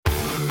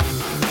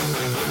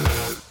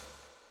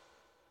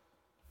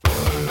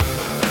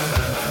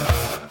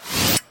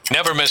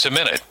Never miss a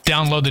minute.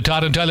 Download the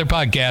Todd and Tyler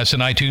podcast on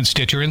iTunes,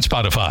 Stitcher, and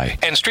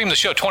Spotify. And stream the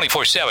show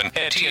 24/7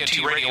 at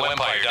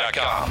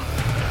TNTRadioEmpire.com.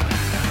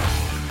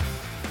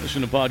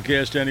 Listen to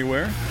podcast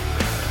anywhere.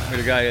 I had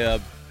a guy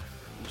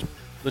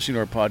listening to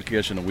our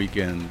podcast on the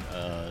weekend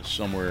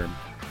somewhere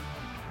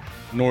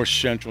north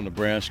central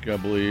Nebraska, I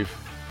believe.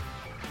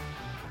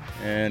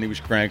 And he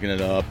was cranking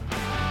it up.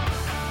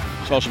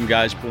 Saw some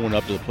guys pulling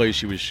up to the place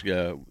he was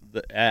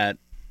at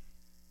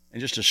and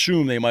just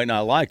assumed they might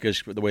not like us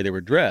for the way they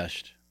were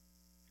dressed.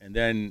 And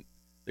then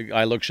the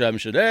guy looks at him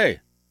and said,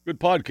 "Hey,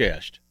 good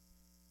podcast,"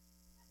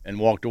 and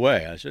walked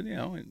away. I said, you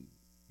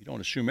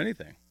don't assume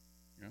anything.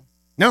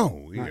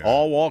 No. Yeah.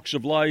 All walks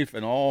of life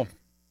and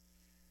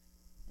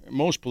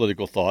most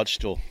political thoughts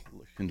still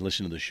can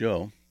listen to the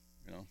show.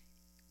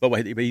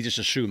 But he just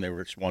assumed they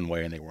were one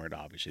way, and they weren't.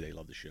 Obviously, they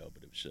love the show,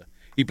 but it was.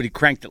 But he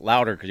cranked it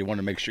louder because he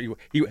wanted to make sure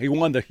he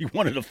wanted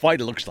to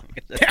fight. It looks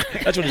like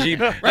that's what his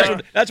email.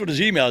 That's what his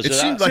email said. It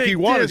seemed like he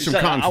wanted some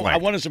conflict. I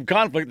wanted some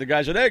conflict. The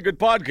guy said, "Hey, good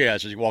podcast,"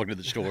 as he walked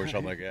into the store or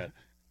something like that.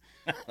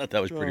 I thought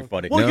that was pretty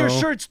funny. Well, your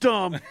shirt's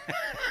dumb.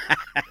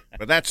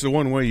 But that's the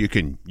one way you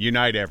can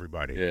unite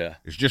everybody. Yeah,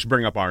 is just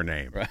bring up our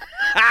name. Right.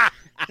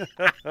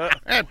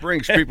 That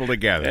brings people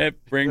together.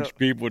 It brings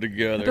people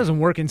together. It doesn't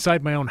work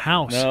inside my own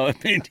house. No,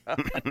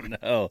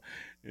 no,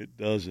 it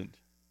doesn't.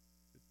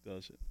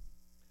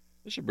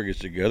 This will bring us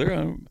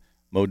together.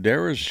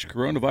 Modera's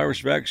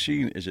coronavirus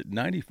vaccine is at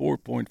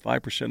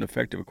 94.5%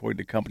 effective according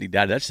to company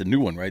data. That's the new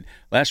one, right?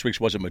 Last week's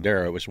wasn't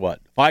Modera. It was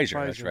what?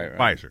 Pfizer. That's right.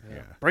 Pfizer,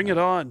 yeah. Bring it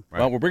on. Right.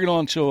 Well, we'll bring it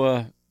on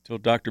till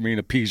Dr.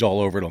 Mina pees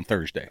all over it on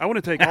Thursday. I want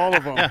to take all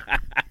of them.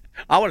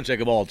 I want to take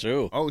them all,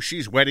 too. Oh,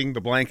 she's wetting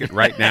the blanket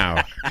right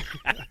now.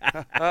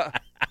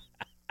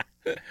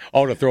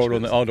 Oh, to throw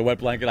it on the wet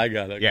blanket? I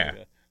got it. Yeah.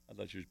 I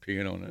thought she was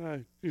peeing on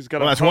it. He's got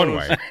that's one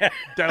way.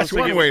 That's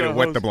one way to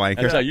wet the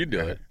blanket. That's how you do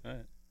it. Right.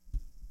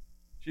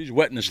 She's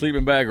wetting the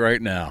sleeping bag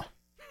right now.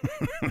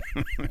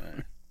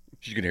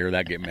 She's going to hear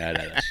that get mad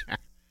at us.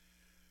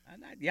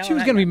 She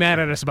was going to be mad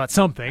at us about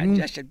something. I'm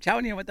just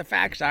telling you what the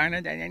facts are.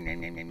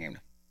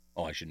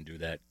 Oh, I shouldn't do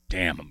that.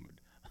 Damn, I'm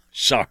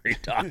sorry,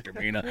 Dr.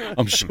 Mina.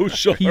 I'm so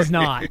sorry. He's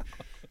not.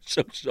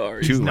 So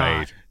sorry. Too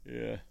late.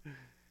 Yeah.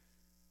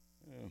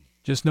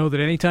 Just know that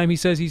anytime he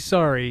says he's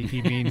sorry,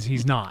 he means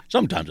he's not.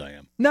 Sometimes I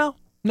am. No,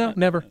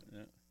 never.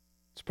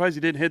 Surprised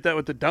he didn't hit that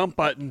with the dump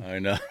button. I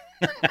know.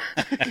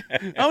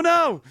 Oh,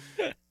 no.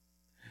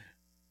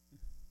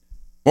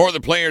 More of the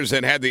players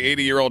that had the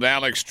 80-year-old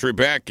Alex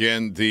Trebek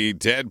in the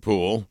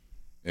Deadpool,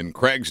 in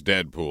Craig's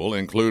Deadpool,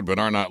 include but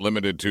are not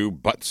limited to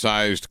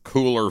butt-sized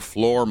cooler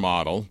floor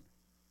model.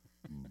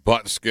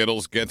 Butt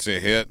Skittles gets a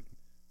hit.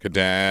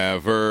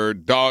 Cadaver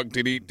dog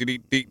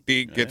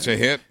gets a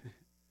hit.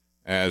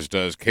 As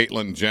does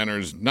Caitlyn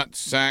Jenner's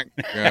nutsack.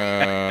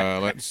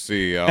 Let's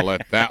see. I'll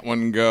let that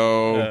one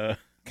go.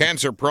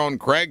 Cancer-prone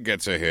Craig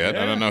gets a hit.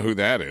 Yeah. I don't know who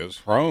that is.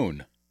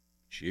 Prone.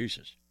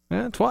 Jesus.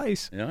 Yeah,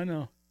 twice. Yeah, I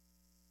know.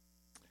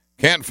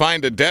 Can't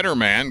find a deader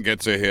man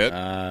gets a hit.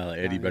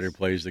 Eddie better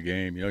plays the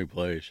game. He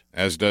plays.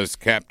 As does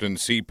Captain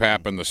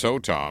CPAP and the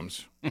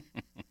Sotoms.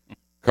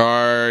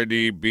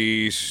 Cardi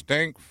B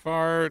stank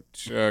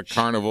fart.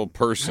 Carnival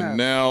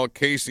personnel.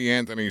 Casey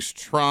Anthony's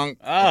trunk.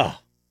 Oh,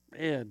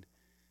 man.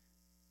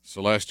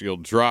 Celestial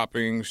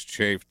droppings,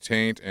 chafed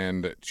taint,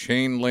 and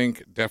chain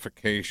link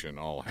defecation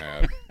all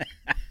had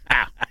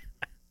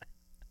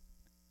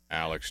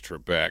Alex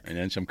Trebek. And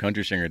then some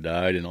country singer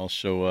died, and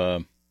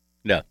also,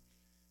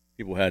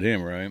 people had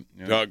him, right?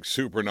 Yeah. Doug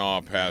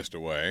Supernaw passed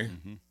away.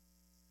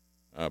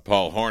 Mm-hmm.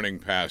 Paul Horning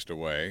passed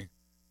away.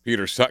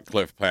 Peter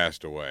Sutcliffe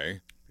passed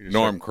away.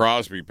 Norm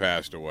Crosby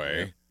passed away.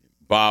 Yep.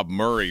 Bob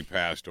Murray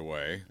passed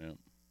away. Yep.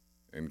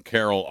 And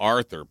Carol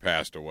Arthur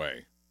passed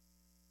away.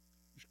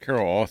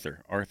 Carol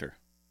Arthur.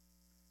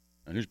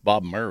 And who's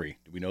Bob Murray?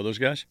 Do we know those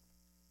guys?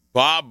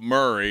 Bob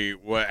Murray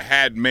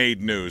had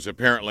made news.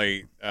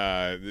 Apparently,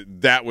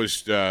 that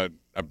was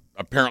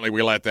apparently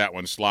we let that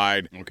one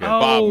slide. Okay.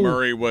 Bob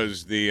Murray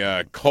was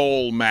the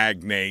coal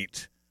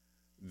magnate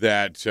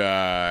that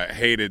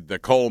hated the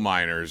coal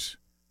miners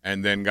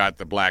and then got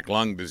the black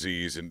lung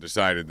disease and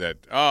decided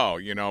that,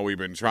 we've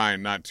been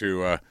trying not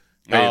to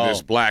pay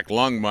this black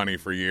lung money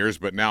for years,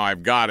 but now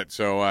I've got it.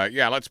 So,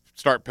 let's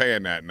start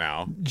paying that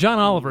now. John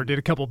Oliver did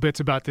a couple bits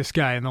about this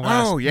guy in the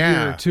last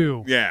year or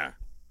two. Yeah.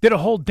 Did a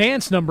whole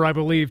dance number, I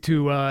believe,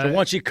 to so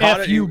once he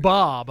caught F you,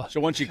 Bob. So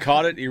once he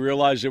caught it, he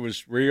realized it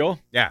was real?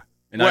 Yeah.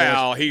 And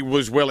he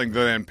was willing to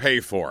then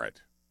pay for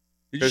it.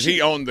 Because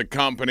he owned the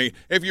company.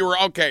 If you were,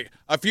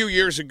 a few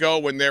years ago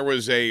when there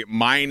was a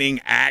mining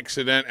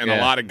accident and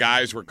a lot of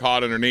guys were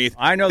caught underneath,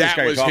 I know this that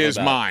guy was his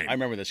mine. I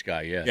remember this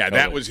guy, yeah. Yeah,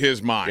 totally. that was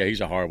his mine. Yeah, he's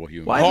a horrible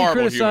human. Widely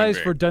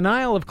criticized for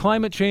denial of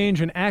climate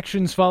change and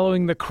actions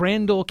following the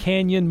Crandall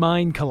Canyon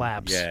mine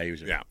collapse. Yeah, he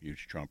was a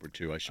huge trumper,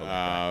 too. I saw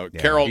that.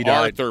 Carol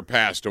Arthur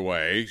passed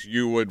away.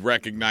 You would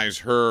recognize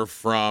her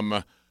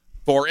from,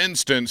 for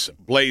instance,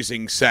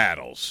 Blazing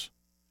Saddles.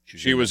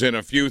 She was in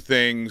a few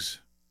things.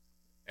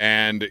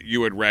 And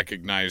you would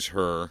recognize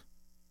her.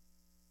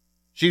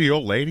 She the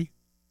old lady?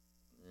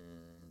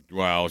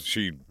 Well,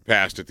 she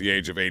passed at the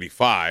age of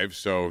 85,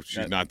 so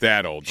she's not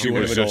that old. She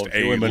would've was been just old. She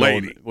a would've been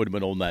lady. old- Would have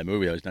been old in that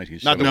movie. That was Not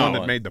 1971. the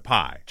one that made the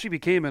pie. She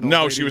became an old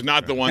No, lady. she was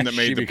not the one that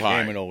made she the pie.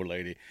 became an old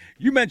lady.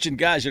 You mentioned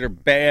guys that are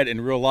bad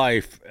in real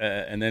life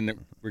and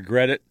then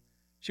regret it.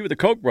 See what the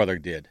Koch brother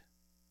did.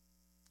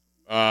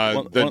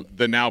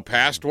 The now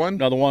passed one?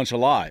 No, the one that's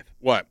alive.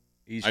 What?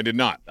 I did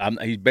not.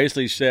 He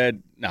basically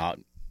said, "No,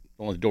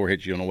 don't let the door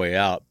hit you on the way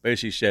out."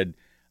 Basically said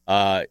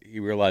he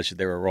realized that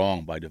they were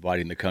wrong by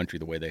dividing the country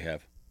the way they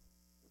have.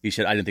 He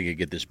said, "I didn't think it'd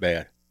get this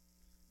bad."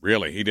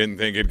 Really? He didn't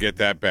think it'd get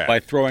that bad? By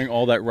throwing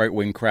all that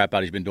right-wing crap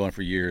out he's been doing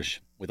for years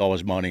with all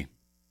his money.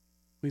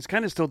 He's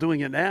kind of still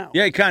doing it now.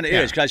 Yeah, he kind of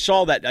is. 'Cause I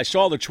saw that. I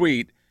saw the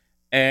tweet,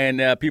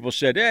 and people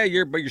said, "Hey,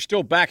 you're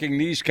still backing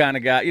these kind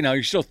of guys. You know,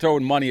 you're still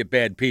throwing money at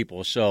bad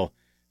people." So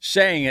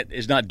saying it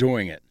is not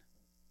doing it.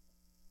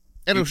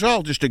 And it was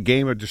all just a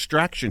game of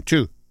distraction,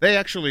 too. They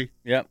actually,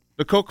 Yep.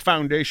 the Koch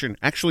Foundation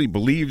actually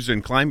believes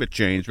in climate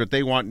change, but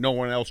they want no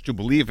one else to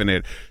believe in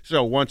it.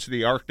 So once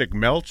the Arctic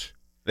melts,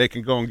 they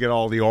can go and get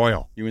all the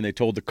oil. You mean they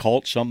told the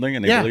cult something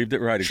and they Yeah, believed it?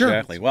 Right, sure.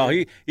 exactly. Well,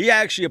 he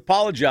actually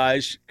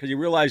apologized because he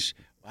realized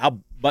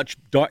how much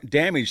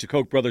damage the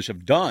Koch brothers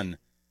have done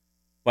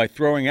by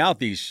throwing out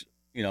these,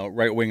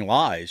 right-wing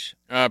lies.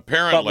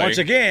 Apparently. But once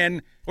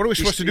again, What are we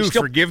supposed to do, he's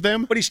still- forgive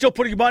them? But he's still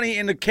putting money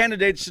in the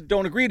candidates that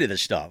don't agree to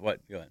this stuff.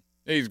 What? Go ahead.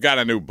 He's got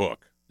a new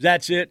book.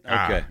 That's it?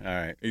 Okay, all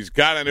right. He's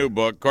got a new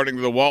book, according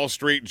to the Wall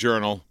Street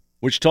Journal.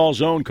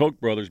 Wichita's own Koch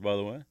brothers, by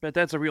the way. Bet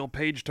that's a real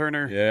page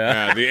turner.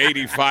 Yeah. The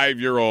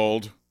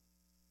 85-year-old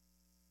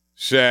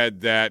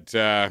said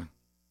that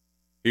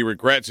he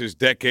regrets his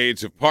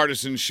decades of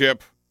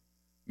partisanship,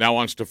 now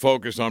wants to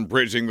focus on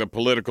bridging the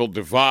political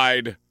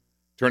divide,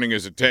 turning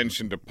his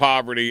attention to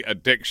poverty,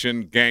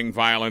 addiction, gang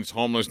violence,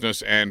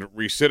 homelessness, and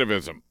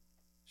recidivism.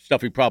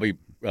 Stuff he probably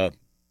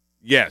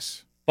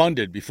Yes.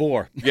 funded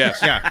before. Yes.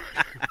 Yeah.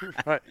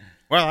 Right.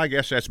 Well, I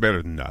guess that's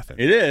better than nothing.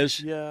 It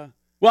is. Yeah.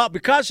 Well,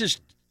 because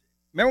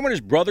remember when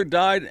his brother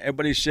died,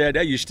 everybody said,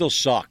 "Hey, you still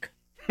suck."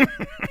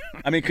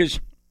 I mean, because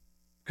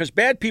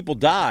bad people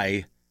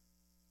die,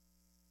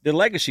 their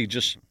legacy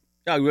just,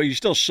 well, you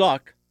still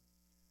suck.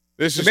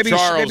 This is Maybe-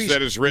 Charles maybe-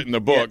 that has written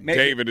the book. Yeah, maybe-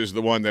 David is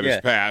the one that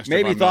has passed. if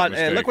Maybe I'm thought, not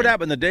hey, look what mistaken.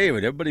 happened to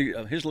David. Everybody,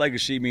 his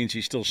legacy means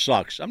he still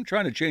sucks. I'm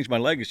trying to change my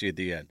legacy at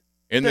the end.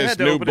 In They this had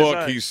to new open his book,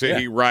 eyes.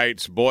 he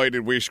writes, "Boy,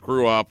 did we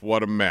screw up!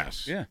 What a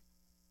mess!" Yeah.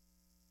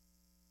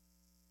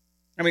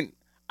 I mean,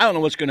 I don't know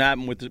what's going to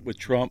happen with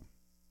Trump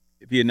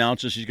if he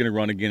announces he's going to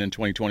run again in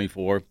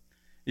 2024.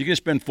 He's going to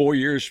spend 4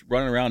 years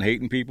running around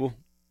hating people.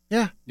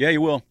 Yeah. Yeah, he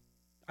will.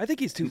 I think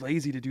he's too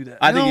lazy to do that.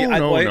 I think.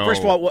 No.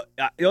 First of all,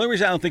 the only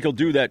reason I don't think he'll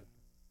do that,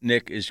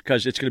 Nick, is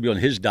because it's going to be on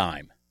his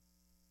dime.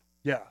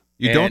 yeah.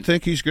 You And- don't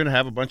think he's going to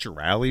have a bunch of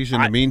rallies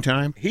in the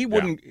meantime? He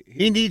wouldn't.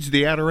 He needs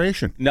the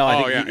adoration. No, I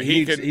Oh, think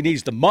yeah, he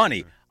needs the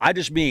money. I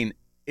just mean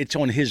it's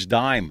on his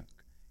dime.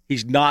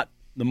 He's not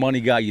the money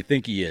guy you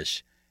think he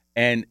is,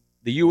 and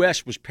the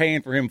U.S. was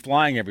paying for him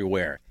flying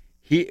everywhere.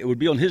 It would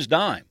be on his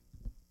dime.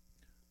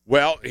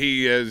 Well,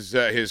 he is.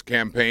 His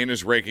campaign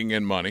is raking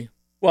in money.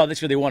 Well,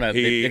 that's what they want to.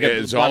 He They got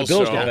is a lot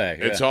also. of bills to pay.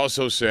 It's yeah.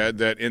 also said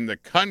that in the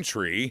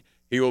country,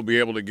 he will be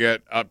able to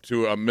get up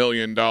to $1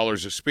 million a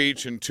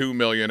speech and $2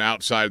 million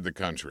outside the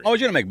country. Oh, he's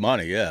going to make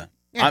money. Yeah.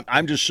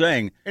 I'm just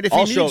saying. And if he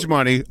also, needs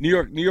money,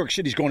 New York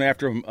City's going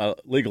after him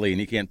legally, and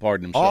he can't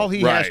pardon himself. all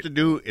he has Right. to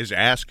do is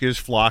ask his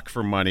flock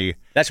for money.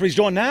 That's what he's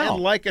doing now.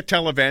 And like a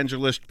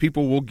televangelist,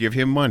 people will give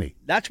him money.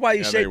 That's why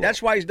Yeah, they will.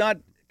 That's why he's not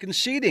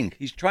conceding.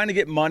 He's trying to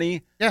get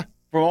money. Yeah.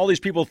 From all these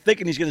people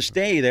thinking he's going to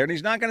stay there, and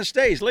he's not going to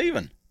stay. He's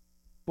leaving.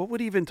 What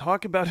would he even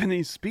talk about in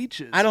these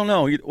speeches? I don't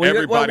know.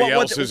 Everybody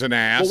else is an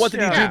ass. Well, what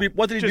did Yeah. he do?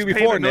 What did he Just do pay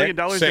before, him $1 Nick?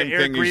 million Same to air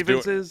thing he's doing.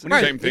 grievances.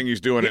 Right. Same thing he's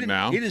doing He it didn't-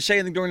 now. He didn't say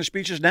anything during the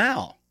speeches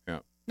now.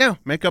 No,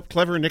 make up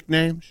clever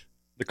nicknames,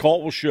 The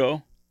cult will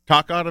show.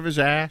 talk out of his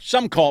ass.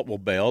 Some cult will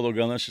bail. They'll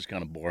go, this is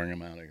kind of boring.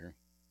 I'm out of here.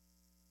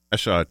 I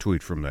saw a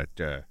tweet from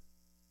that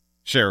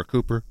Sarah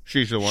Cooper.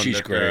 She's the one She's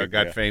that great,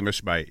 got yeah.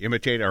 famous by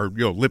imitating or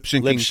lip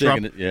syncing Lip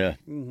Trump. syncing it, yeah.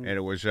 And it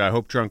was, I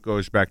hope Trump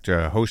goes back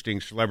to hosting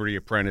Celebrity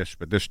Apprentice,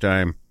 but this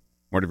time,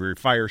 whenever he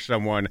fires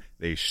someone,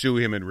 they sue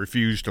him and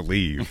refuse to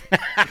leave.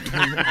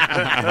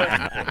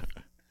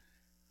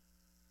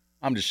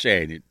 I'm just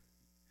saying,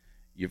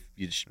 you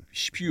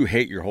spew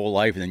hate your whole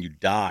life and then you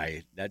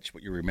die. That's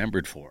what you're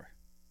remembered for.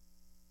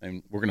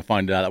 And we're going to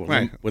find out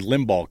Right. with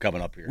Limbaugh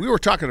coming up here. We were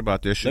talking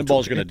about this.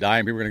 Limbaugh's going to die,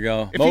 and people are going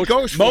to go. If he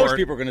goes for most it-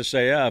 people are going to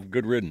say, "Yeah,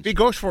 good riddance." If he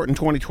goes for it in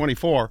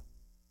 2024,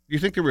 do you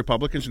think the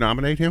Republicans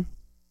nominate him?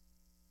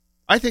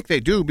 I think they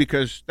do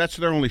because that's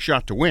their only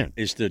shot to win.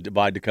 Is to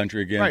divide the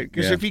country again, Right,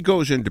 because Yeah. if he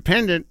goes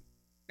independent,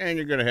 and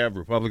you're going to have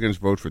Republicans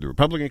vote for the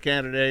Republican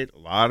candidate, a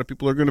lot of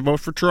people are going to vote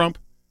for Trump,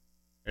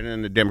 and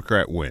then the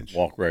Democrat wins.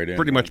 walk right in,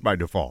 Pretty much by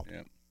default.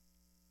 Yeah.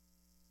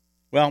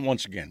 Well,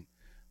 once again,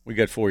 we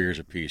got 4 years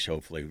of peace.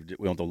 Hopefully, we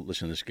don't have to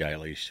listen to this guy.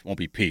 At least won't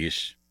be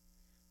peace.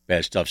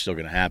 Bad stuff's still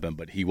going to happen,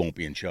 but he won't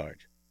be in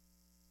charge.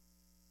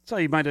 So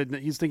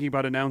he's thinking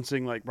about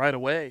announcing like right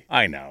away.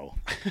 I know.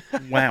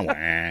 Wah wah.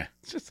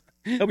 It's just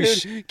He'll be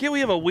Dude, can't we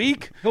have a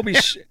week? he'll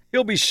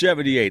be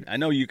 78. I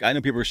know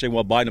people are saying,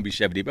 well, Biden will be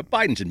 78, but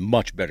Biden's in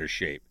much better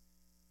shape.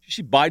 Did you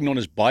see Biden on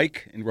his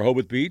bike in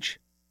Rehoboth Beach?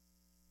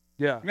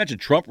 Yeah. Imagine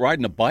Trump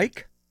riding a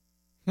bike.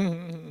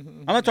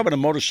 I'm not talking about a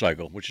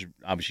motorcycle, which is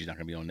obviously he's not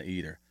going to be on it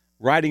either.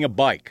 Riding a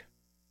bike.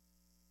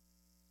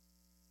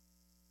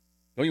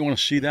 Don't you want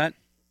to see that?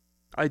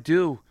 I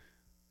do.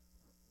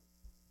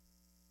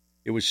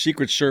 It was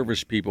Secret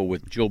Service people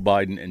with Jill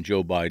Biden and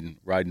Joe Biden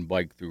riding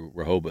bike through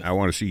Rehoboth. I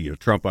want to see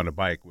Trump on a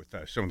bike with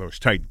some of those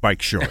tight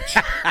bike shorts.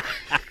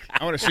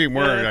 I want to see him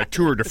wearing a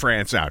Tour de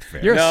France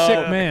outfit. You're a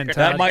sick man,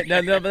 Todd.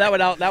 That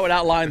would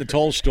outline the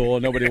toll stool,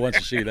 and nobody wants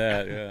to see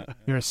that. Yeah.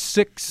 You're a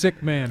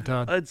sick man,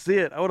 Todd. I'd see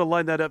it. I would have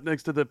lined that up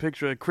next to the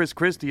picture of Chris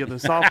Christie in the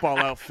softball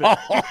outfit.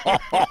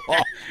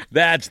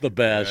 That's the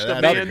best.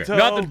 Yeah, that's good.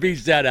 Nothing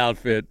beats that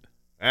outfit.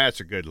 That's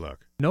a good look.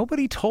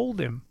 Nobody told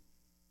him.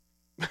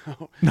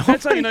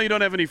 That's how you know you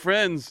don't have any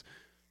friends.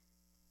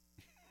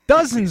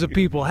 Dozens of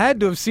people had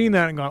to have seen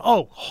that and gone,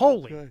 "Oh,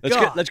 holy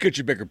God!" Let's get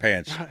you bigger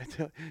pants.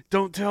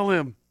 Don't tell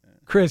him.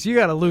 Chris, you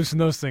got to loosen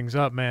those things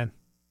up, man.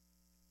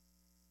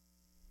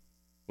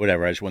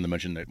 Whatever. I just wanted to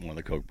mention that one of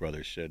the Koch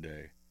brothers said,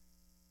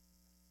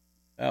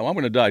 I'm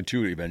going to die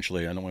too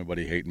eventually. I don't want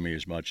anybody hating me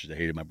as much as they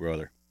hated my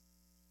brother.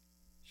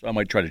 So I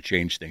might try to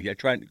change things. Yeah,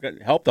 try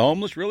and help the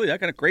homeless, really? That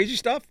kind of crazy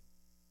stuff?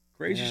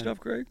 Crazy stuff,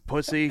 Craig?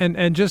 Pussy.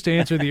 And just to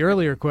answer the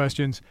earlier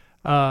questions,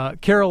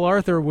 Carol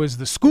Arthur was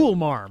the school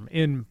marm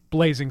in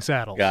Blazing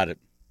Saddles. Got it.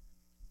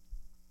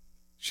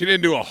 She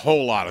didn't do a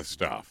whole lot of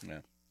stuff. Yeah.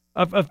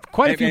 Of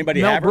quite a few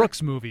Anybody Mel have her?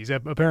 Brooks movies,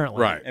 apparently.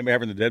 Right. Anybody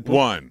having the Deadpool?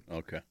 One.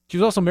 Okay. She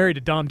was also married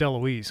to Dom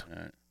DeLuise.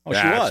 All right. Oh, she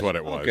That's was? what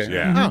it was, Okay.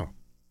 yeah. Oh,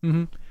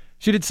 Mm-hmm.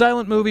 She did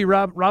silent movie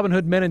Robin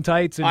Hood Men in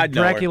Tights and I'd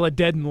know her. Dracula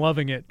Dead and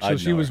Loving It. So I'd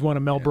she know was her. one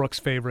of Mel Brooks'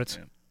 favorites.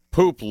 Yeah.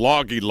 Poop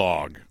Loggy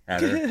Log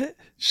Had her.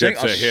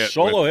 gets a hit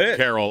solo with hit.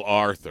 Carol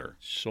Arthur.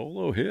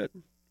 Solo hit.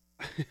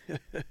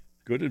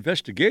 Good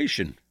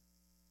investigation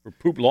for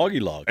Poop Loggy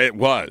Log. It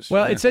was.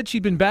 Well, it said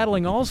she'd been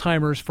battling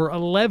Alzheimer's for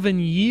 11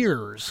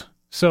 years.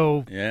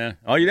 So, Yeah.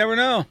 Oh, you never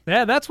know.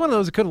 yeah, that's one of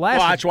those that could have lasted.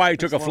 Well, that's why he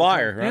took a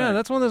flyer. Right? Yeah,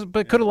 that's one of those,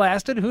 but could have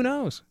lasted. Who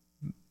knows?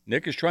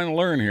 Nick is trying to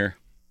learn here.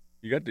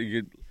 You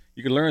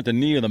can learn at the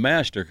knee of the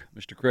master,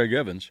 Mr. Craig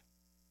Evans.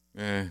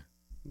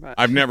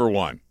 I've never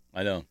won.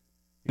 I know.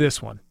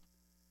 This one.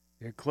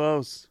 You're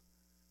close.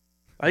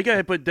 I think I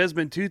had put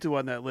Desmond Tutu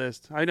on that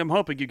list. I'm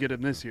hoping you get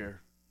him this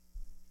year.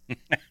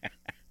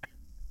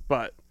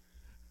 But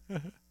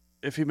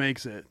if he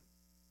makes it,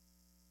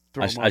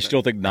 throw him on I there.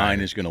 still think 9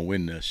 is going to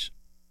win this.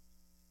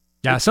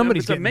 Yeah,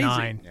 somebody's it's getting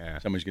amazing. 9. yeah.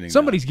 Somebody's getting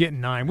Somebody's getting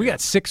 9. We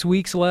got 6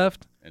 weeks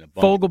left. 9. And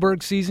a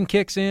Fogelberg season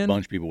kicks in.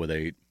 bunch of people with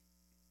 8.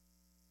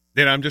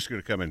 Then I'm just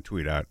going to come and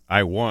tweet out,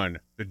 I won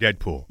the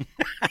Deadpool.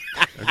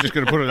 I'm just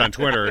going to put it on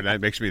Twitter, and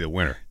that makes me the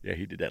winner. Yeah,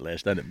 he did that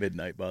last night at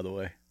midnight, by the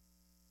way.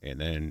 And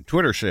then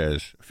Twitter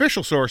says,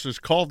 official sources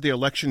called the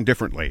election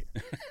differently.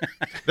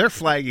 They're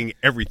flagging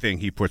everything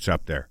he puts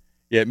up there.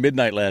 Yeah, at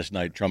midnight last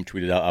night, Trump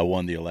tweeted out, "I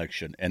won the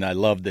election," and I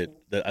loved it.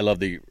 I love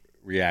the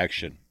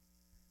reaction.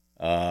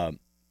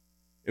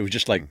 It was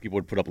just like people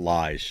would put up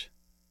lies.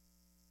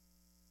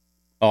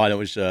 Oh, and it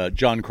was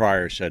John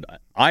Cryer said,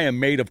 "I am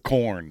made of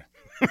corn."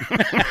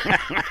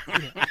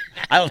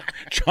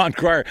 John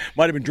Cryer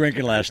might have been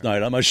drinking last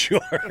night. I'm not sure,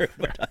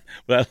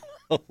 but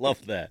I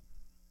love that.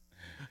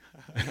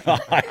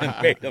 I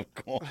am made of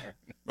corn.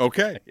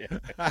 Okay.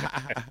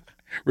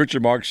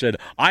 Richard Marx said,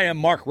 "I am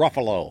Mark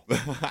Ruffalo."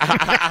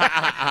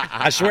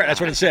 I swear, that's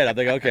what it said. I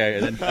think, okay.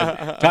 And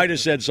then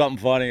Titus said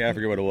something funny. I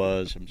forget what it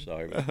was. I'm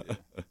sorry. But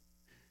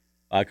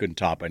I couldn't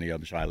top any of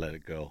them, so I let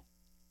it go.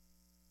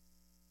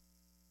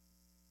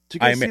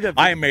 Did you guys see that?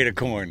 I am made of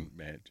corn,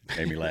 man. It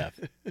made me laugh.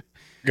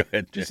 Go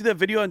ahead. Did you see that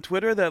video on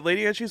Twitter? That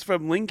lady, she's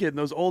from Lincoln.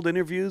 Those old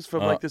interviews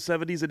from like the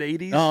 70s and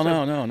 80s.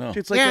 No.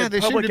 It's like Yeah, a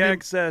they seem public to be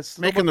access.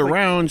 Making the almost like-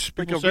 rounds.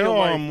 like People a say, real oh,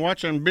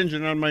 life. I'm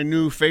binging on my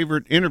new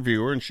favorite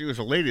interviewer, and she was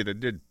a lady that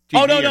did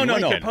TV Oh, no, in no, no.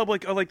 Lincoln.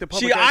 Public, like the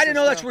public. See, I didn't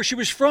know access that's stuff. where she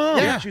was from.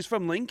 Yeah, she's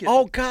from Lincoln.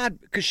 Oh, God,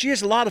 because she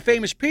has a lot of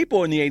famous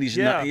people in the 80s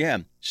and Yeah.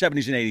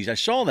 70s and 80s. I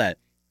saw that.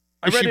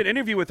 I read an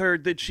interview with her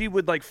that she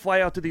would like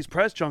fly out to these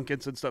press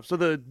junkets and stuff. So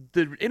the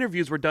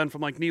interviews were done from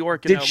like New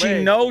York and Did LA.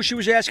 she know she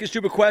was asking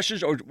stupid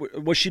questions, or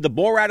was she the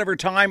Borat of her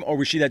time, or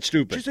was she that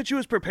stupid? She said she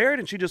was prepared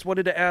and she just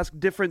wanted to ask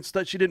different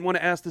stuff. She didn't want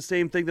to ask the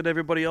same thing that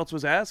everybody else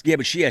was asking. Yeah,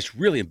 but she asked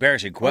really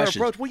embarrassing Her questions.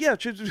 approach, well, yeah.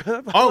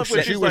 Oh,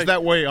 so she was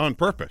that way on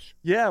purpose.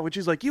 Yeah, when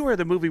she's like, you were in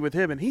the movie with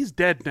him and he's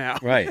dead now.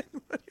 Right.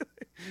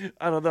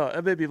 I don't know.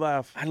 It made me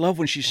laugh. I love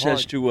when she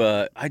says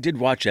to, I did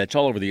watch that. It's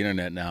all over the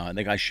internet now. I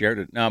think I shared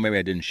it. No, maybe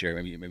I didn't share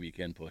it. Maybe you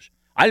can push.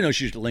 I didn't know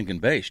she was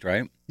Lincoln-based,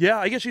 right? Yeah,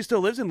 I guess she still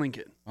lives in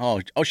Lincoln.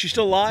 Oh, she's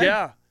still alive?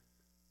 Yeah.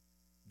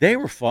 They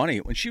were funny.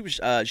 When she was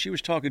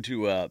talking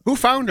to Who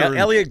found her?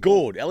 Elliot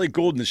Gould. Elliot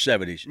Gould in the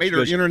 70s. Made She her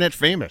goes, internet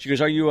famous. She goes,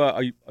 are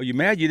you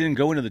mad you didn't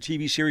go into the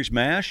TV series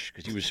MASH?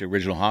 Because he was the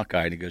original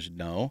Hawkeye. And he goes,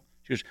 no.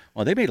 She goes,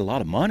 well, they made a lot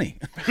of money.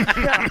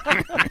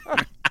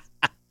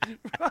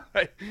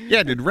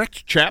 Yeah, did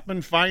Rex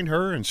Chapman find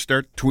her and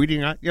start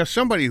tweeting out? Yeah,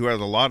 somebody who has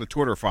a lot of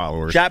Twitter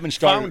followers Chapman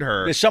found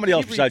her. There's somebody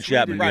else He besides retweeted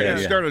Chapman. it. Right, Yeah, and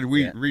yeah. started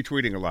Yeah.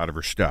 retweeting a lot of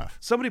her stuff.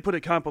 Somebody put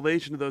a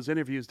compilation of those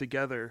interviews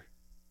together.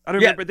 I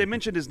don't Yeah. remember. They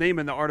mentioned his name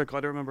in the article. I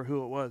don't remember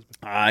who it was.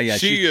 Yeah,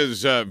 she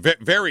is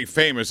very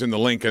famous in the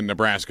Lincoln,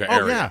 Nebraska Oh,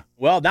 area. yeah.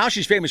 well, now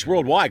she's famous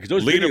worldwide because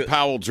those Lena videos,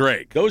 Powell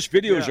Drake, those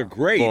videos Yeah. are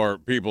great. for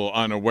people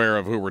unaware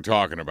of who we're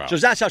talking about. So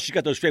that's how she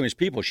got those famous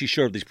people. She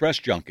showed these press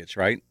junkets,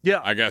 right? Yeah.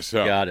 I guess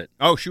so. Got it.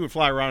 Oh, she would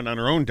fly around on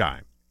her own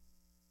dime.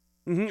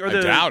 Mhm. Or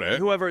I doubt it.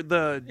 Whoever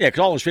the Yeah, because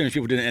all those famous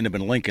people didn't end up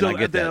in Lincoln. I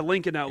get the that.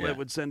 Lincoln outlet Yeah.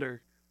 would send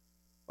her.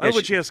 Yeah,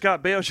 When she has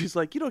Scott Baio, she's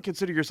like, "You don't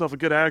consider yourself a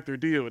good actor,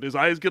 do you?" And his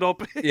eyes get all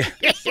big. Yeah.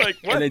 It's like,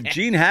 what? And then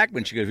Gene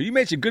Hackman, she goes, "You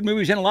made some good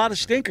movies and a lot of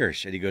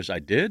stinkers." And he goes, "I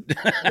did."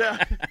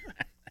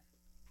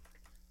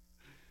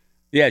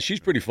 Yeah, she's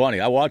pretty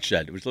funny. I watched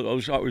that. It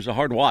was a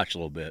hard watch a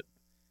little bit.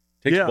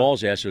 Takes Yeah.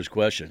 balls to ask those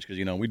questions because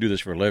we do this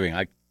for a living.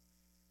 I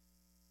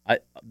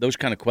those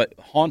kind of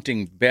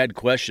haunting bad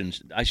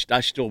questions.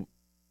 I still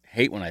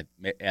hate when I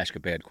ask a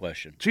bad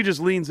question. She just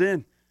leans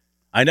in.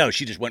 I know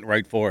she just went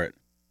right for it.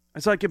 I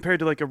saw it compared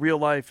to like a real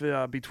life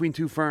Between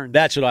Two Ferns.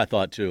 That's what I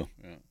thought too.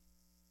 Yeah.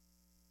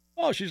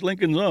 Oh, she's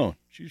Lincoln's own.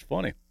 She's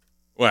funny.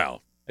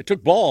 Well, It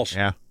took balls.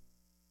 Yeah.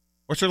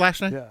 What's her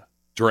last name? Yeah.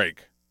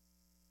 Drake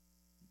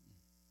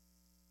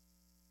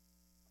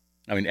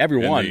I mean, in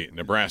everyone. the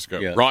Nebraska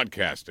Yeah.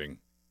 Broadcasting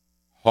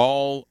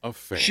Hall of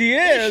Fame. She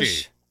is.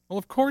 she? Well,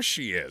 of course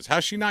she is.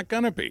 How's she not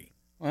going to be?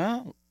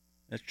 Well,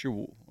 that's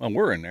true. Well,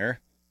 we're in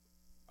there.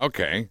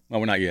 Okay. Well,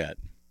 we're not yet.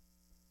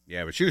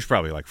 Yeah, but she was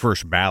probably like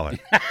first ballot.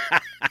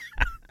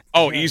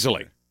 Oh,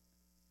 easily.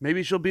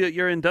 Maybe she'll be at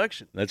your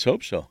induction. Let's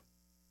hope so.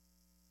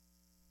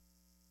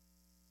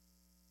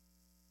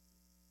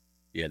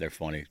 Yeah, they're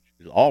funny.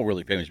 All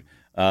really famous.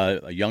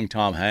 A young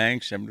Tom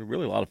Hanks, and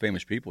really a lot of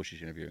famous people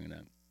she's interviewing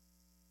that.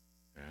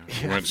 Yeah.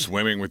 She went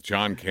swimming with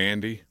John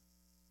Candy.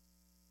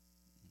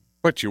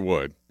 But you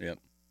would. Yep.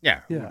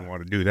 Yeah, who Yeah. wouldn't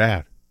want to do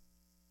that?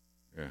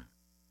 Yeah.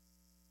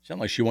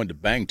 Sounded like she wanted to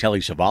bang Telly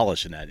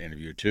Savalas in that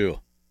interview, too.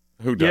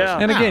 Who doesn't? Yeah.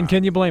 And again,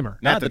 can you blame her?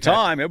 Not at the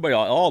time. Everybody,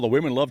 all the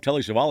women loved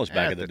Telly Savalas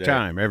back At in the day.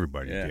 time,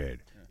 everybody Yeah.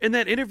 did. In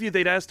that interview,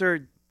 they'd asked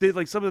her,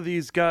 like some of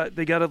these got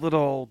a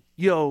little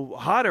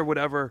hot or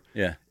whatever.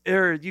 Yeah.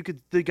 Or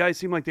the guys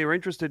seemed like they were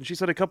interested. And she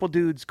said a couple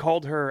dudes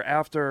called her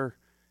after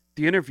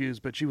the interviews,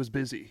 but she was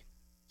busy.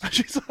 So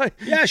she's like,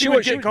 Yeah, she would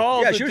was- get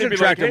called. Yeah, and she was they'd an be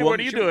like, attractive hey, woman. what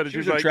are you She- doing? And She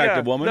was she's an like,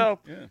 attractive yeah, woman. No.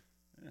 Yeah.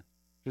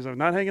 She's like,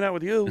 not hanging out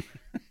with you.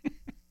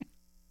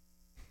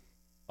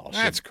 Oh,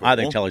 That's so I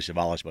think cool. Telly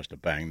Savalas must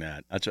have banged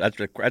that. That's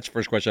the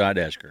first question I'd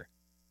ask her.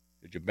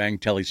 Did you bang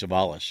Telly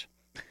Savalas?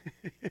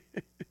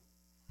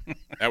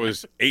 That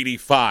was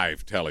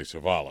 85 Telly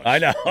Savalas. I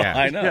know. Yeah.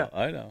 I know. Yeah.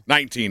 I know.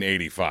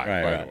 1985,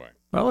 Right, by right. the way.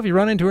 Well, if you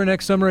run into her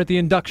next summer at the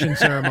induction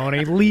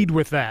ceremony, lead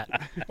with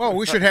that. Well,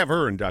 we should have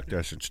her induct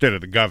us instead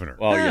of the governor,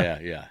 Well,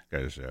 yeah.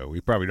 because we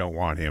probably don't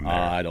want him there.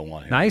 I don't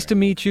want him. Nice to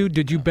meet you.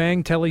 Did you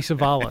bang Telly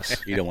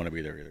Savalas? You don't want to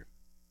be there either.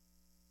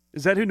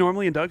 Is that who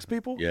normally inducts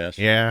people? Yes.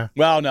 Yeah.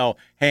 Well, no.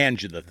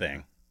 Hands you the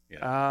thing.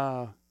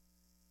 Yeah,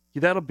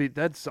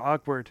 that's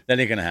awkward. That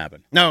ain't gonna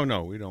happen. No,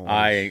 we don't.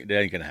 Want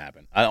That ain't gonna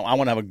happen. I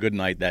want to have a good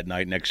night that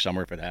night next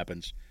summer if it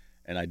happens,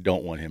 and I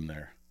don't want him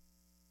there.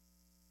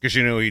 Because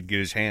he'd get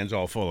his hands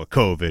all full of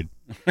COVID,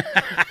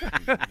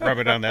 rub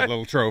it on that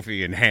little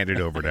trophy, and hand it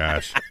over to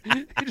us.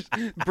 You just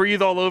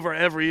breathe all over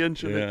every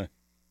inch of it.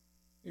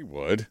 He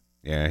would.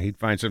 Yeah, he'd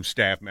find some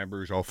staff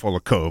members all full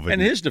of COVID.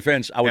 And in his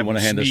defense, I wouldn't Have want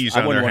to hand them this. sneeze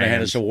I on wouldn't their want to hand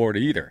hands. this award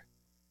either.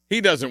 He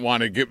doesn't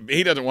want to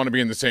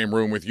be in the same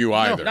room with you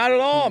either. Not at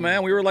all,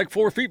 man. We were like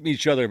 4 feet from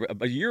each other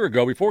a year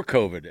ago before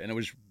COVID, and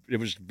it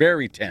was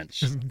very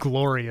tense.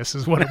 Glorious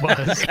is what it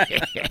was.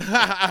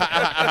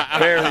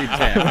 Very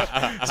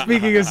tense.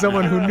 Speaking as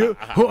someone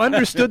who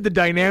understood the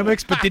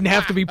dynamics but didn't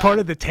have to be part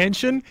of the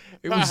tension,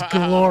 it was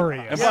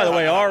glorious. And by the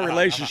way, our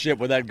relationship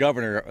with the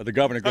governor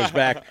goes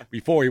back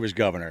before he was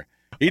governor.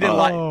 He didn't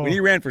like when he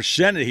ran for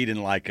Senate. He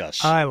didn't like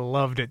us. I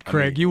loved it,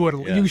 Craig. yeah.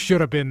 You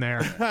should have been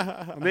there.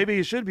 Maybe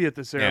he should be at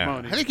the yeah.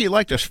 ceremony. I think he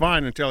liked us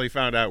fine until he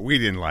found out we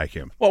didn't like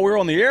him. Well, we were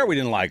on the air. We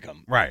didn't like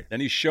him. Right. Then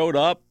he showed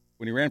up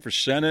when he ran for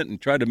Senate and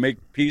tried to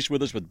make peace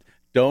with us with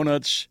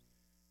donuts.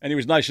 And he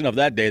was nice enough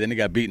that day. Then he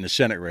got beat in the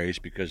Senate race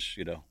because,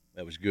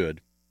 that was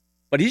good.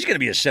 But he's going to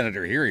be a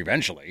senator here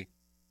eventually.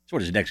 That's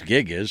what his next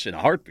gig is in a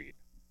heartbeat.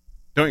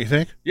 Don't you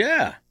think?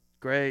 Yeah.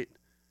 Great.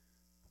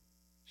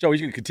 So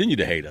he's going to continue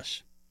to hate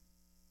us.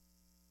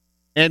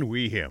 And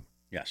we him.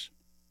 Yes.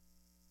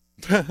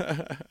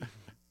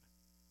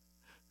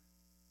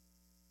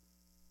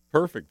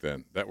 Perfect,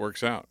 then. That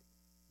works out.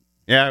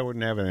 Yeah, I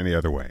wouldn't have it any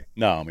other way.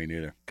 No, me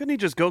neither. Couldn't he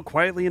just go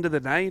quietly into the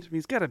night? I mean,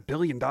 he's got $1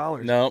 billion.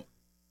 No,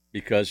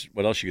 because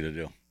what else are you going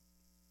to do?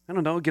 I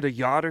don't know, get a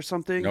yacht or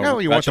something? No,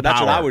 you want the that's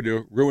what power. I would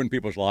do. Ruin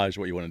people's lives,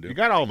 what you want to You do.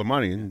 got all the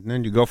money, and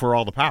then you go for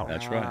all the power.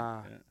 That's right.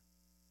 Yeah.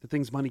 The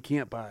things money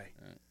can't buy.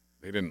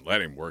 They didn't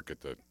let him work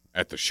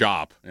at the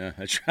shop, Yeah,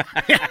 that's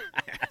right.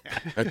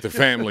 at the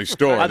family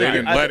store. They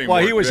didn't let him Well,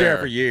 work he was there. there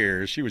for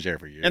years. He was there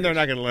for years. And they're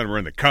not going to let him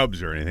run the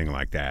Cubs or anything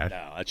like that.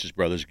 No, that's his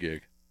brother's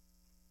gig.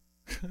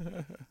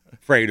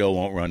 Fredo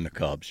won't run the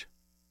Cubs.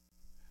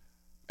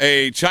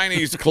 A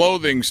Chinese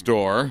clothing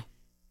store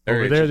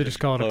Over there, they just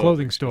call it a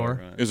clothing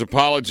store. is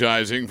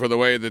apologizing for the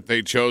way that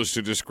they chose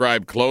to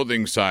describe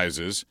clothing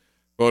sizes.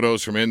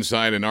 Photos from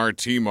inside an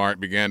RT Mart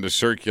began to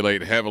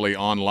circulate heavily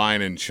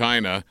online in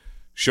China,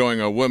 showing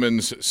a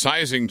woman's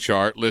sizing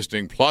chart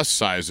listing plus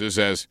sizes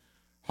as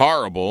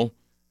horrible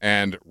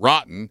and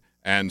rotten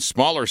and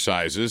smaller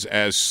sizes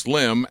as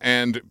slim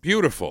and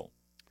beautiful.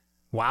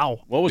 Wow.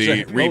 What was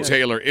The that?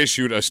 retailer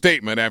issued a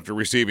statement after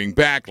receiving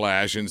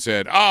backlash and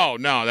said, "Oh,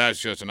 no, that's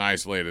just an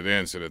isolated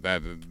incident.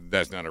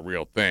 That's not a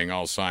real thing.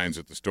 All signs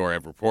at the store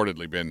have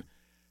reportedly been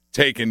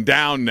taken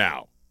down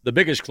now." The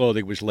biggest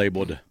clothing was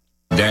labeled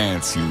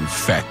Dance, you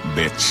fat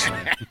bitch.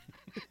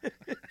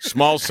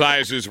 Small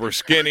sizes were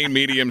skinny,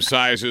 medium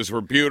sizes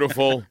were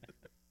beautiful,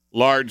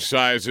 large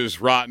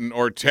sizes rotten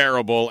or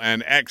terrible,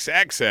 and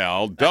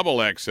XXL, double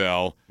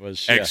XL,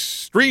 was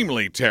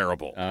extremely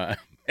terrible.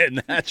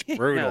 and that's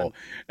brutal.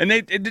 And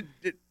they just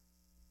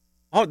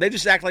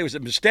act like it was a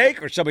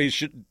mistake or somebody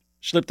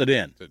slipped it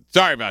in.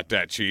 Sorry about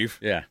that, Chief.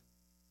 Yeah.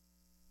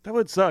 That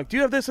would suck. Do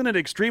you have this in an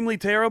extremely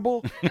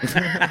terrible?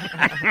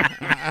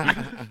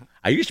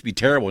 I used to be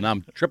terrible, now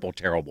I'm triple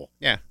terrible.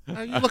 Yeah.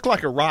 You look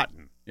like a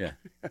rotten. Yeah.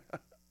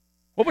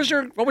 What was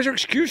her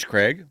excuse,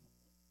 Craig?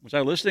 Was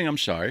I listening? I'm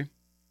sorry.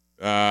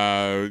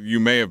 You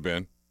may have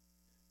been.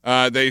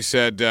 They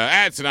said,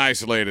 it's an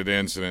isolated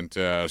incident.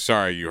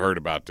 Sorry you heard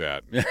about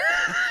that.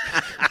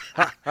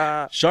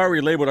 Sorry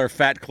we labeled our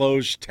fat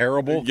clothes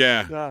terrible.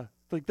 Yeah.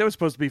 Like that was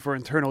supposed to be for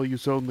internal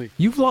use only.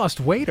 You've lost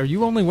weight. Are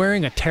you only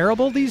wearing a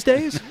terrible these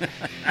days?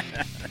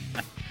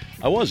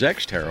 I was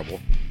ex-terrible.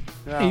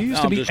 Yeah. You used No,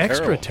 to I'm be just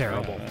extra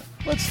terrible. terrible.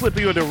 Let's slip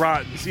you into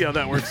rotten. See how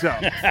that works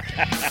out.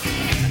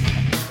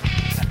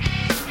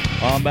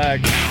 I'm back.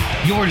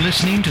 You're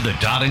listening to the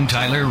Todd and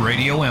Tyler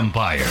Radio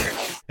Empire.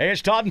 Hey,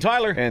 it's Todd and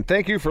Tyler. And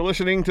thank you for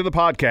listening to the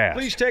podcast.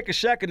 Please take a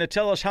second to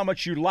tell us how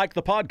much you like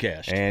the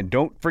podcast. And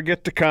don't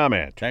forget to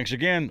comment. Thanks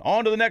again.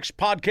 On to the next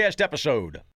podcast episode.